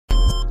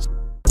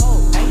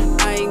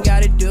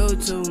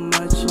too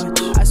much.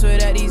 I swear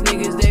that these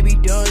niggas, they be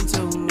doing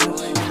too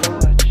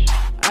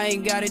much. I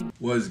ain't got it.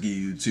 What's good,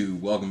 YouTube?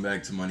 Welcome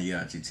back to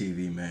Mariachi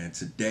TV, man.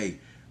 Today,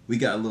 we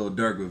got a little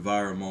Durk with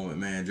Viral Moment,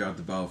 man. Dropped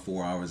about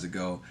 4 hours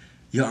ago.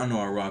 Y'all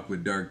know I rock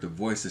with Durk, the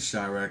voice of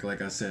Chirac,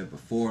 like I said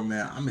before,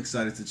 man. I'm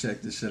excited to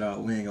check this shit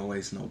out. We ain't gonna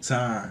waste no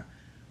time.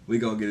 We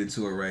gonna get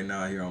into it right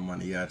now here on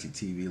Mariachi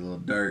TV. Little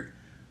Durk,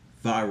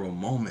 Viral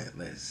Moment.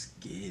 Let's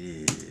get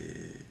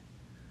it.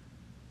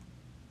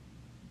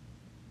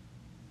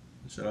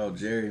 Shout out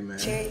Jerry, man.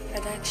 Jerry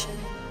Production.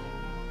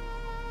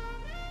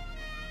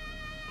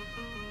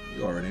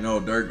 You already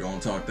know Durk gonna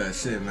talk that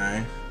shit,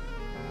 man.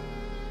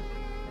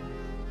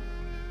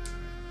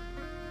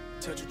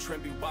 Touch a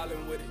trend, be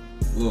wildin' with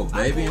it. Little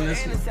baby in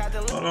this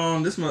one. Hold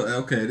on, this one.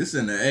 Okay, this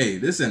in the A.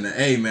 This in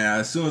the A, man.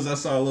 As soon as I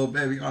saw Little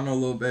Baby, y'all know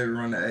Little Baby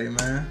run the A,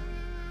 man.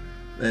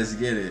 Let's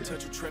get it.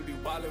 Touch a trend, be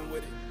wildin'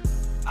 with it.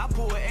 I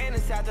pulled in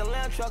inside the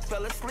lamb truck,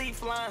 fell asleep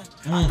flying.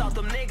 I thought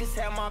them niggas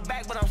had my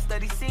back, but I'm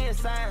steady seeing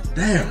signs.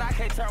 Damn. And I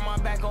can't turn my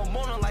back on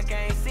Mona like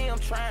I ain't see him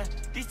trying.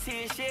 These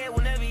tears shed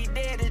whenever he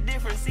dead, it's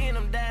different seeing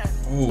him die.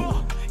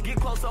 Get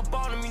close up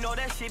on him, you know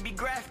that shit be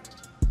graphic.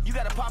 You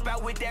gotta pop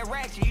out with that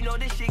ratchet, you know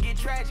this shit get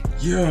tragic.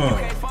 Yeah. You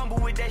can't fumble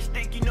with that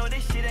stick, you know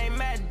this shit ain't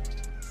madden.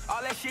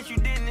 All that shit you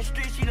did in the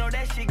streets, you know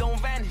that shit gon'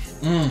 vanish.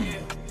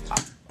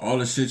 All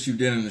the shit you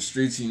did in the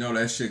streets, you know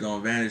that shit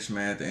gonna vanish,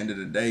 man. At the end of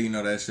the day, you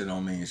know that shit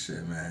don't mean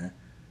shit, man.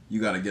 You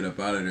gotta get up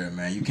out of there,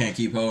 man. You can't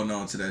keep holding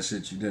on to that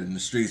shit you did in the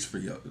streets for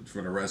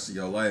the rest of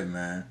your life,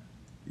 man.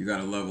 You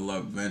gotta level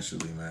up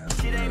eventually, man.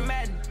 Shit ain't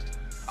madden.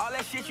 All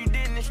that shit you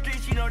did in the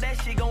streets, you know that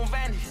shit gon'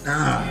 vanish.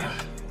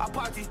 I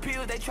pop these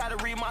pills, they try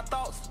to read my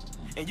thoughts.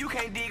 And you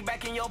can't dig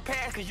back in your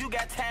past, cause you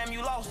got time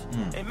you lost.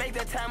 And make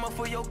that time up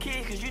for your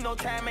kid, cause you know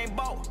time ain't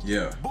bought.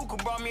 Yeah.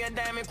 Buka brought me a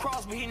diamond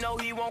cross, but he know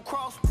he won't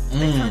cross.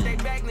 They turned their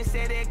back and they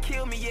said they'd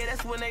kill me, yeah,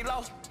 that's when they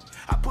lost.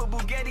 I put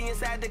Bugatti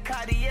inside the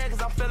Cartier,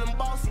 cause I'm feeling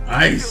bossy.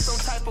 I feel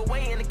some type of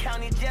way in the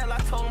county jail, I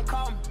told him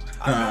call me.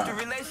 I built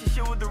a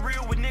relationship with the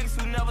real, with niggas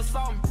who never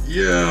saw me.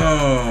 Yeah.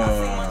 I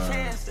seen my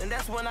chance, and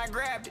that's when I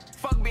grabbed it.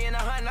 Fuck being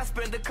 100, I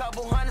spent a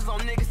couple hundreds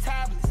on niggas'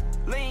 tablets.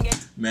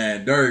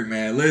 Man, Durk,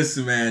 man,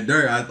 listen, man,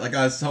 Durk, like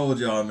I told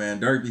y'all, man,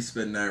 Durk be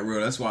spitting that real.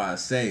 That's why I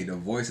say the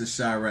voice of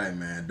Chirac,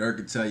 man. Durk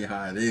can tell you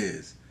how it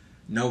is.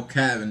 No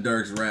cap in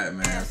Durk's rap,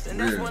 man. And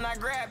that's when I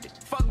grabbed it.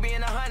 Fuck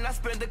being 100, I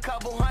spent a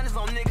couple hundreds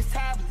on niggas'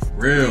 tablets.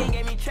 Real.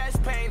 Gave me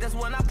chest pain, that's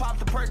when I popped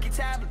the perky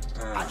tablet.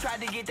 I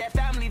tried to get that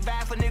family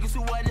vibe for niggas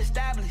who wasn't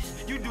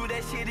established. You do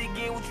that shit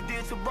again, what you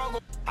did to Brogo.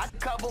 I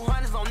couple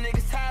hundreds on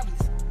niggas'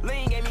 tablets.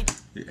 Lean gave me.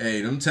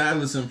 Hey, them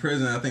tablets in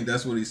prison, I think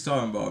that's what he's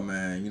talking about,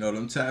 man. You know,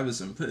 them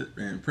tablets in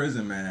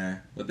prison,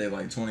 man, but they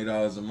like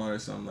 $20 a month or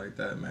something like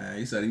that, man.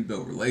 He said he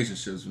built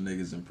relationships with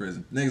niggas in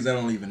prison. Niggas that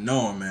don't even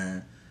know him,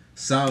 man.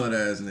 Solid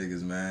ass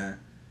niggas, man.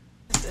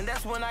 And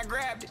that's when I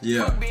grabbed it.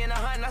 Yeah. Fuck being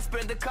 100, I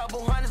spent a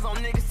couple hundreds on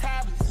niggas'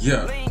 tablets.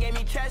 Yeah. Lean gave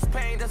me chest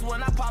pain, that's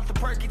when I popped the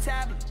perky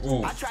tablet.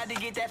 I tried to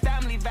get that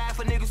family vibe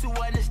for niggas who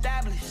wasn't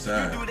established.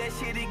 Sorry. You do that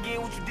shit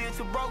again, what you did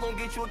to bro gon'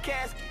 get you a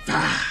casket.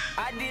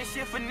 I did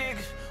shit for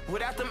niggas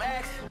without them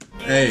asking.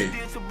 Hey. What you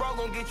did to bro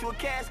gon' get you a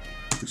casket.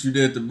 What you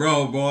did to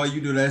bro, boy,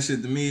 you do that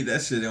shit to me,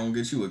 that shit don't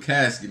get you a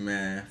casket,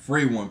 man.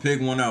 Free one, pick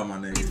one out, my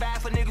nigga. Vibe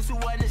for niggas who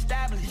wasn't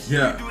established.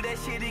 Yeah. You do that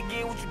shit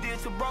again, what you did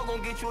to bro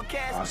gon' get you a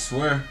casket. I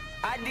swear.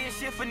 I did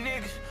shit for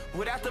niggas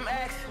without them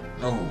asking.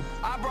 Oh.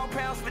 I brought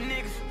pounds for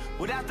niggas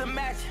without them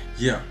matching.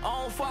 Yeah.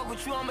 I don't fuck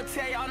with you, I'ma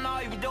tell y'all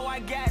no, even though I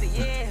got it,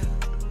 yeah.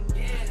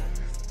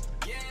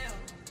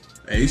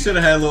 Hey, you should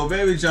have had Lil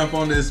Baby jump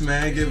on this,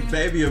 man. Give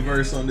Baby a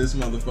verse on this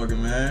motherfucker,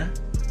 man.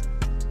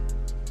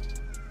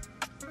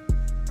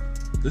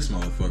 This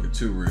motherfucker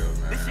too real,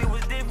 man. This shit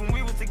was different,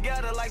 we was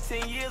together like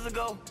 10 years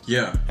ago.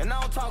 Yeah. And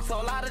I don't talk to a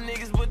lot of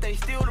niggas, but they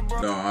still the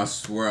bro. No, I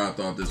swear I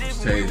thought this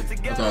was Tay.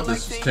 I thought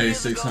this was Tay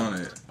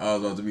 600. I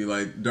was about to be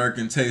like Durk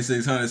and Tay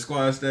 600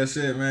 squash that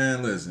shit,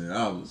 man. Listen,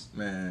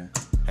 man.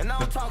 And I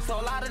don't talk to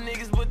a lot of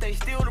niggas, but they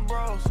still the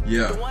bros.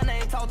 Yeah. The one they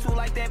ain't talk to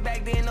like that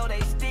back then, no,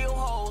 they still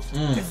hoes.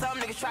 And some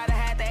niggas try to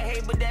hide that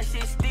hate, but that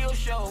shit still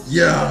shows.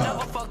 Yeah. I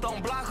never fucked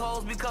on block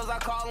hoes because I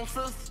call them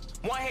sisters.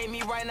 One hate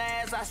me right now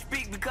as I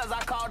speak because I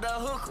called her a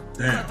hooker.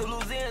 Damn. Cut the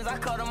loose ends, I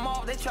cut them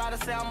off, they try to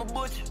say I'm a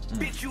butcher.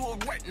 Bitch, you a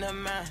retina,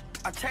 man.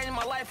 I changed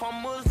my life,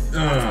 I'm Muslim.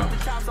 I talk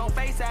to Chops on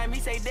FaceTime, he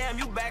say, damn,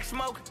 you back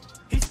smoking.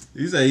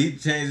 He said he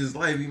changed his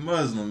life, he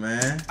Muslim,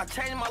 man. I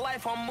changed my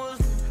life, I'm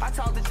Muslim. I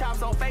talk to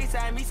Chops on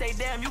FaceTime, he say,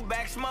 damn, you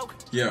back smoking.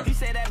 Yeah. He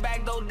say that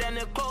back door down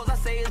there closed, I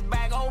say it's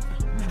back open.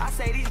 I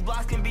say these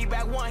blocks can be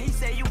back one, he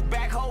say you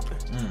back hoping.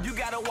 You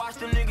gotta watch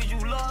them niggas you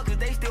love, cause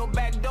they still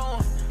back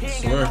doing. He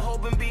ain't got no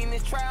hope in beating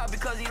this trial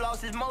because he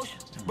lost his motion.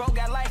 Bro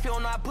got life, he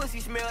don't know how pussy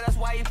smell, that's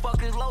why he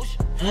fuck his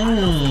lotion.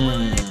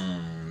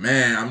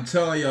 Man, I'm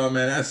telling y'all,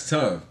 man, that's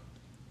tough.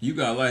 You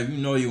got life, you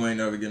know you ain't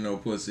never get no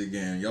pussy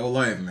again. Your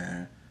life,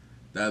 man.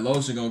 That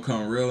lotion gonna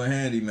come real in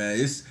handy, man.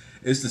 It's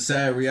the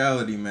sad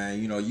reality,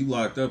 man. You know, you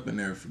locked up in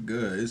there for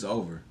good. It's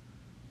over.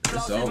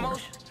 It's over.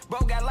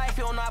 Bro got life,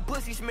 he don't know how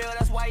pussy smell,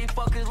 that's why he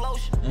fuck his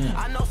lotion.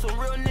 I know some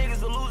real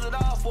niggas will lose it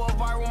all for a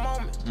viral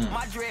moment.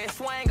 My dread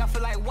swang, I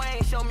feel like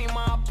Wayne, show me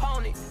my opponent.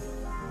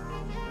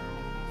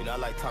 like, you know, I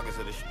like talking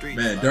to the streets.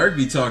 Man, like, Durk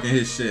be talking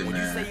his shit, when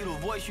man. you say you the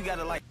voice, you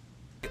gotta like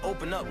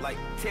open up, like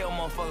tell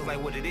motherfuckers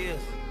like what it is.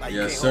 Like, Yes, you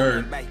can't sir.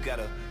 hold it back. You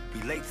gotta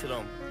relate to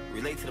them,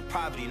 relate to the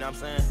poverty. You know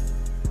what I'm saying?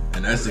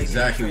 And that's Relate to the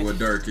exactly what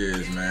trenches. Durk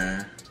is,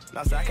 man.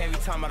 Now, so I can't be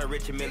talking about a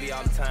Richard Millie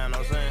all the time. Know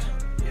what I'm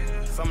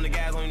saying? Some of the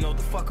guys don't even know what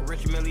the fuck a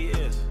Richard Millie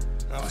is.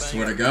 Know what I'm I saying?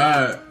 swear to You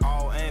gotta God.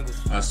 all angles.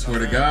 I swear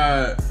to Know what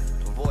I'm God. saying?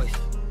 The voice.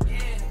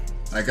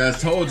 Like I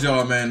told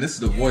y'all, man, this is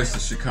the voice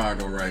of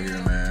Chicago right here,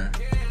 man.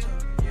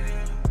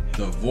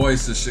 The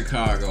voice of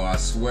Chicago, I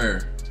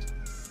swear.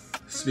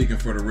 Speaking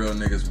for the real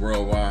niggas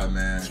worldwide,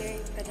 man.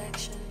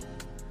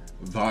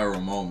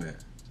 Viral moment.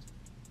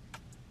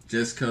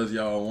 Just cause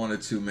y'all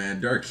wanted to,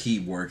 man. Durk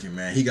keep working,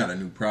 man. He got a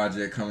new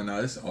project coming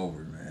out. It's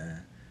over,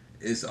 man.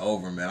 It's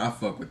over, man. I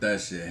fuck with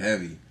that shit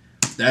heavy.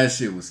 That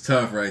shit was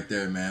tough right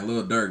there, man.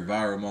 Lil Durk,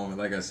 viral moment.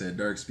 Like I said,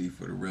 Durk speak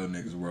for the real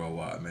niggas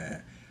worldwide,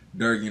 man.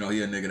 Durk, you know,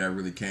 he a nigga that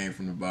really came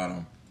from the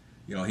bottom.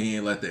 You know, he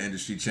ain't let the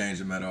industry change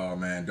him at all,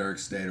 man. Durk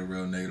stayed a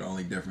real nigga. The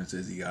only difference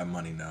is he got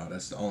money now.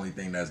 That's the only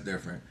thing that's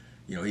different.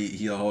 You know,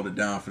 he'll hold it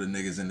down for the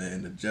niggas in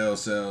the jail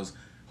cells,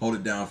 hold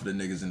it down for the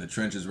niggas in the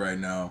trenches right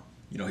now.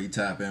 You know, he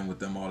tap in with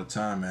them all the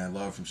time, man.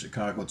 Love from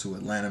Chicago to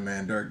Atlanta,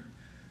 man.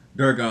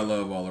 Durk got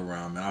love all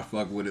around, man. I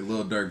fuck with it.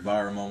 Lil Durk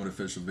viral moment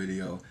official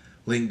video.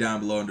 Link down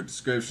below in the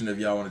description if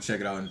y'all want to check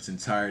it out in its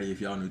entirety. If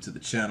y'all new to the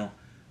channel,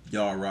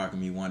 y'all rocking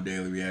me one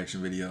daily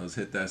reaction videos.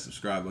 Hit that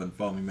subscribe button.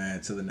 Follow me, man.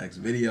 Until the next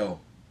video.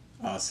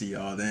 I'll see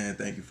y'all then.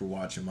 Thank you for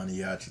watching Money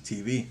Yachi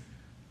TV.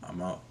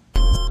 I'm out.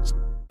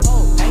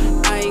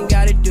 I ain't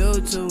gotta do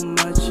too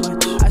much.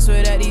 I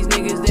swear that these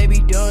niggas, they be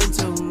doing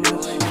too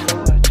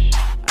much.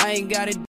 I ain't gotta